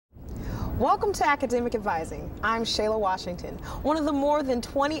Welcome to Academic Advising. I'm Shayla Washington, one of the more than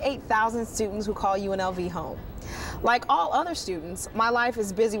 28,000 students who call UNLV home. Like all other students, my life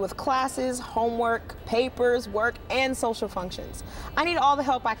is busy with classes, homework, papers, work, and social functions. I need all the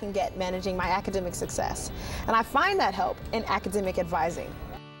help I can get managing my academic success, and I find that help in academic advising.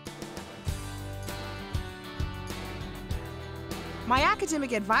 My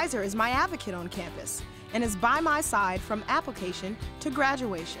academic advisor is my advocate on campus and is by my side from application to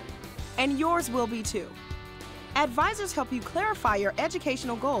graduation. And yours will be too. Advisors help you clarify your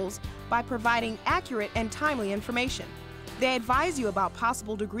educational goals by providing accurate and timely information. They advise you about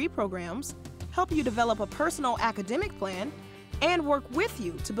possible degree programs, help you develop a personal academic plan, and work with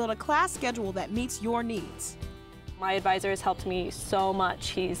you to build a class schedule that meets your needs. My advisor has helped me so much.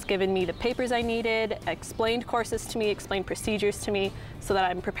 He's given me the papers I needed, explained courses to me, explained procedures to me, so that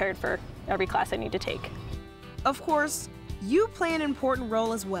I'm prepared for every class I need to take. Of course, you play an important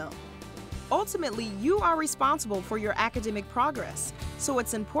role as well. Ultimately, you are responsible for your academic progress, so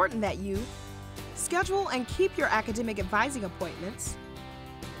it's important that you schedule and keep your academic advising appointments,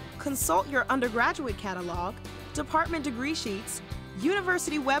 consult your undergraduate catalog, department degree sheets,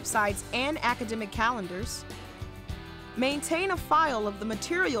 university websites, and academic calendars, maintain a file of the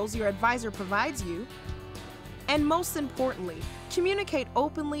materials your advisor provides you, and most importantly, communicate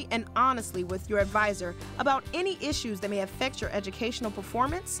openly and honestly with your advisor about any issues that may affect your educational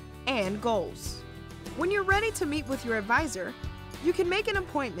performance and goals. When you're ready to meet with your advisor, you can make an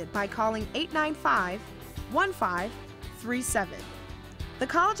appointment by calling 895-1537. The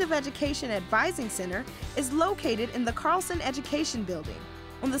College of Education Advising Center is located in the Carlson Education Building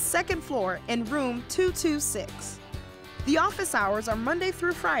on the second floor in room 226. The office hours are Monday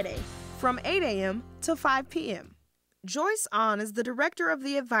through Friday from 8 a.m. to 5 p.m. Joyce Ahn is the director of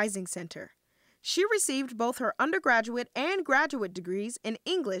the Advising Center. She received both her undergraduate and graduate degrees in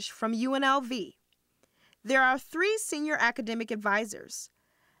English from UNLV. There are 3 senior academic advisors.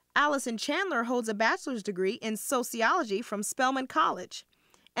 Allison Chandler holds a bachelor's degree in sociology from Spelman College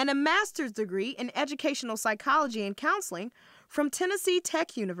and a master's degree in educational psychology and counseling from Tennessee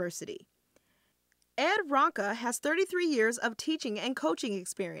Tech University. Ed Ronca has 33 years of teaching and coaching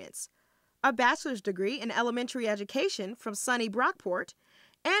experience, a bachelor's degree in elementary education from SUNY Brockport,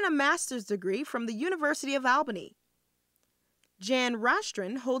 and a master's degree from the University of Albany. Jan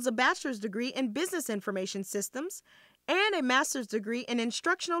Rostron holds a bachelor's degree in business information systems and a master's degree in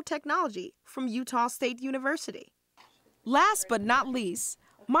instructional technology from Utah State University. Last but not least,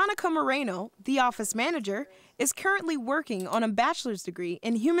 Monica Moreno, the office manager, is currently working on a bachelor's degree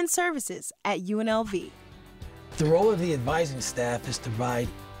in human services at UNLV. The role of the advising staff is to provide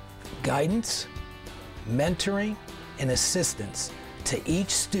guidance, mentoring, and assistance to each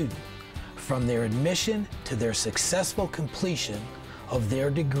student from their admission to their successful completion of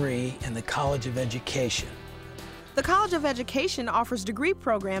their degree in the College of Education. The College of Education offers degree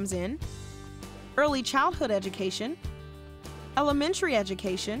programs in early childhood education, elementary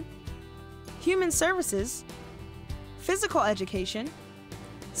education, human services, physical education,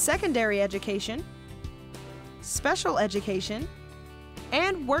 secondary education, special education,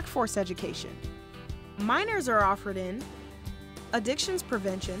 and workforce education. Minors are offered in addictions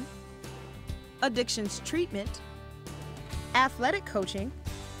prevention, addictions treatment, athletic coaching,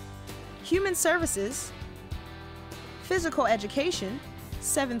 human services, physical education,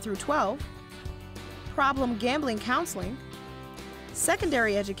 7 through 12, problem gambling counseling,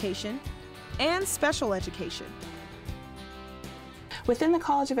 secondary education, and special education. Within the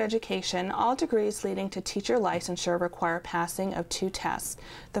College of Education, all degrees leading to teacher licensure require passing of 2 tests.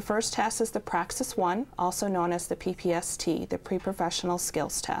 The first test is the Praxis 1, also known as the PPST, the Pre-Professional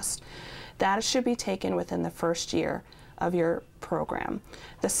Skills Test. That should be taken within the first year of your program.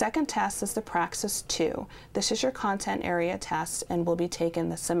 The second test is the Praxis 2. This is your content area test and will be taken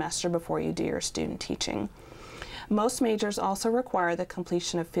the semester before you do your student teaching. Most majors also require the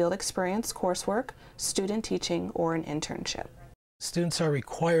completion of field experience coursework, student teaching, or an internship. Students are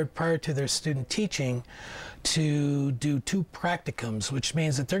required prior to their student teaching to do 2 practicums, which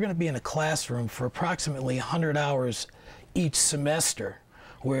means that they're going to be in a classroom for approximately 100 hours each semester,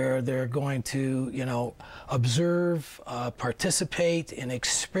 where they're going to, observe, participate, and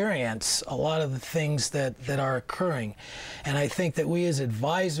experience a lot of the things that are occurring. And I think that we as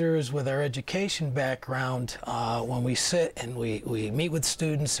advisors with our education background, when we sit and we meet with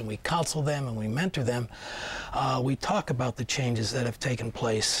students and we counsel them and we mentor them, we talk about the changes that have taken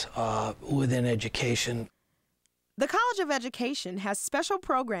place within education. The College of Education has special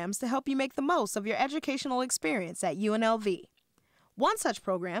programs to help you make the most of your educational experience at UNLV. One such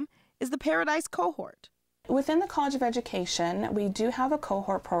program is the Paradise Cohort. Within the College of Education, we do have a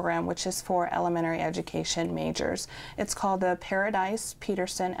cohort program which is for elementary education majors. It's called the Paradise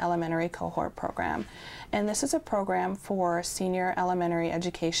Peterson Elementary Cohort Program. And this is a program for senior elementary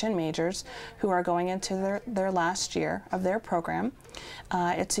education majors who are going into their last year of their program.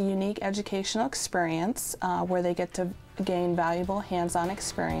 It's a unique educational experience where they get to gain valuable hands-on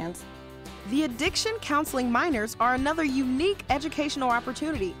experience. The addiction counseling minors are another unique educational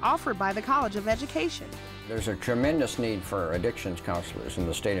opportunity offered by the College of Education. There's a tremendous need for addictions counselors in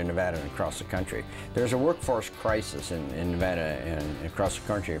the state of Nevada and across the country. There's a workforce crisis in Nevada and across the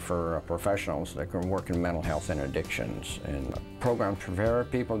country for professionals that can work in mental health and addictions. And programs prepare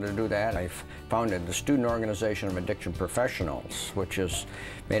people to do that. I've founded the Student Organization of Addiction Professionals, which is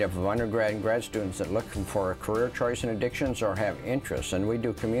made up of undergrad and grad students that are looking for a career choice in addictions or have interests. And we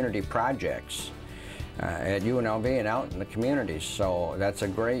do community projects at UNLV and out in the communities. So that's a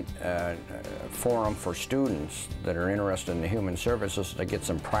great forum for students that are interested in the human services to get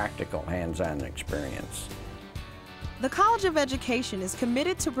some practical hands-on experience. The College of Education is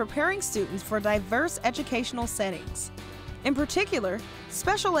committed to preparing students for diverse educational settings. In particular,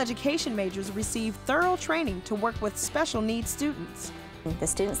 special education majors receive thorough training to work with special needs students. The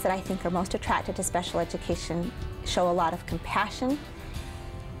students that I think are most attracted to special education show a lot of compassion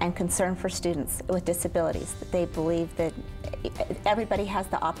and concern for students with disabilities. They believe that everybody has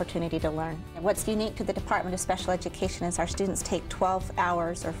the opportunity to learn. What's unique to the Department of Special Education is our students take 12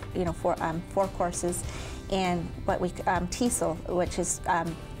 hours or four courses in what we TESOL, which is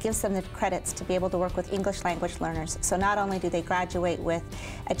gives them the credits to be able to work with English language learners. So not only do they graduate with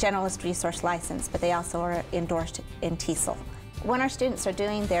a generalist resource license, but they also are endorsed in TESOL. When our students are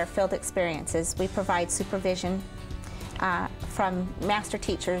doing their field experiences, we provide supervision from master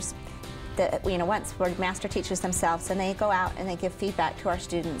teachers that, once we're master teachers themselves, and they go out and they give feedback to our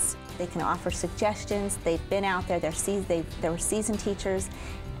students. They can offer suggestions. They've been out there, they were seasoned teachers,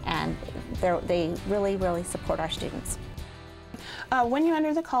 and they really, really support our students. When you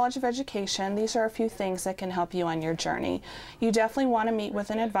enter the College of Education, these are a few things that can help you on your journey. You definitely want to meet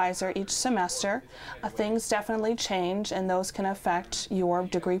with an advisor each semester. Things definitely change, and those can affect your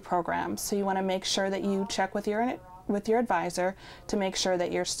degree program. So you want to make sure that you check with your advisor to make sure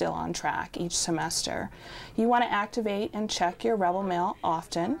that you're still on track each semester. You want to activate and check your Rebel Mail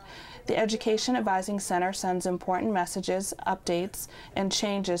often. The Education Advising Center sends important messages, updates, and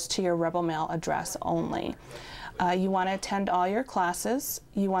changes to your Rebel Mail address only. You want to attend all your classes,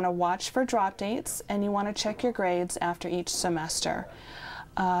 you want to watch for drop dates, and you want to check your grades after each semester.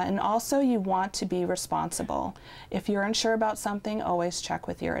 And also you want to be responsible. If you're unsure about something, always check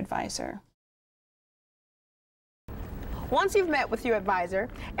with your advisor. Once you've met with your advisor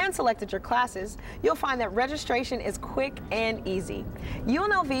and selected your classes, you'll find that registration is quick and easy.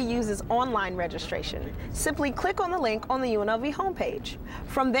 UNLV uses online registration. Simply click on the link on the UNLV homepage.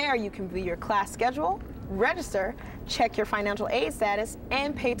 From there, you can view your class schedule, register, check your financial aid status,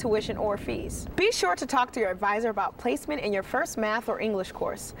 and pay tuition or fees. Be sure to talk to your advisor about placement in your first math or English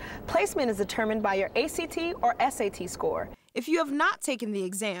course. Placement is determined by your ACT or SAT score. If you have not taken the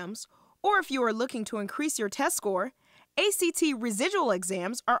exams, or if you are looking to increase your test score, ACT residual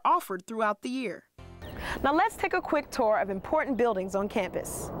exams are offered throughout the year. Now let's take a quick tour of important buildings on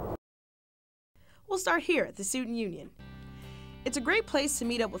campus. We'll start here at the Student Union. It's a great place to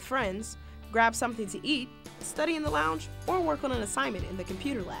meet up with friends, grab something to eat, study in the lounge, or work on an assignment in the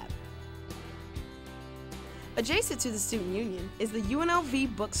computer lab. Adjacent to the Student Union is the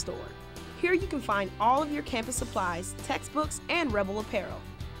UNLV bookstore. Here you can find all of your campus supplies, textbooks, and Rebel apparel.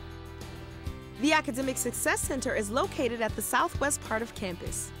 The Academic Success Center is located at the southwest part of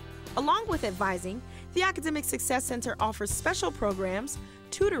campus. Along with advising, the Academic Success Center offers special programs,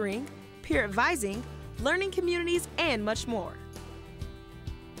 tutoring, peer advising, learning communities, and much more.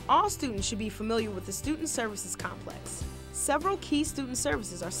 All students should be familiar with the Student Services Complex. Several key student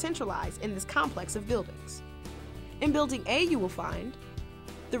services are centralized in this complex of buildings. In Building A, you will find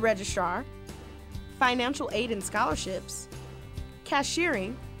the Registrar, Financial Aid and Scholarships,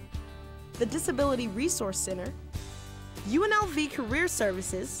 Cashiering, the Disability Resource Center, UNLV Career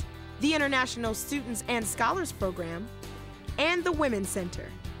Services, the International Students and Scholars Program, and the Women's Center.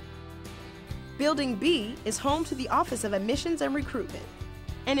 Building B is home to the Office of Admissions and Recruitment,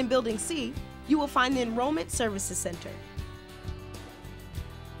 and in Building C, you will find the Enrollment Services Center.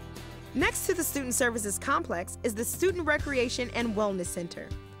 Next to the Student Services Complex is the Student Recreation and Wellness Center.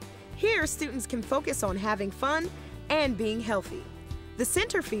 Here, students can focus on having fun and being healthy. The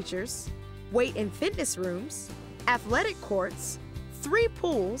center features weight and fitness rooms, athletic courts, 3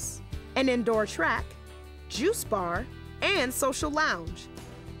 pools, an indoor track, juice bar, and social lounge.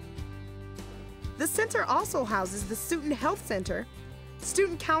 The center also houses the Student Health Center,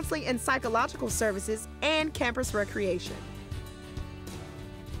 student counseling and psychological services, and campus recreation.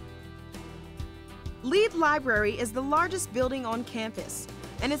 Lead Library is the largest building on campus,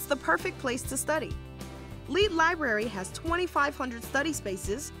 and it's the perfect place to study. Lead Library has 2,500 study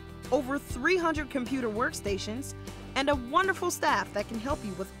spaces, over 300 computer workstations, and a wonderful staff that can help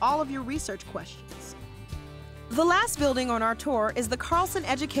you with all of your research questions. The last building on our tour is the Carlson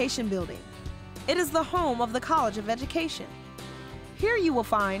Education Building. It is the home of the College of Education. Here you will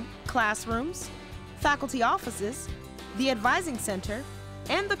find classrooms, faculty offices, the Advising Center,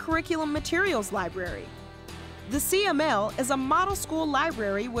 and the Curriculum Materials Library. The CML is a model school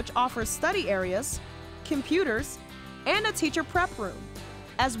library which offers study areas, computers, and a teacher prep room,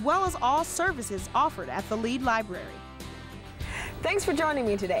 as well as all services offered at the Lead Library. Thanks for joining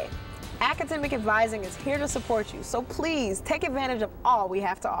me today. Academic Advising is here to support you, so please take advantage of all we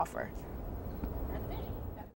have to offer.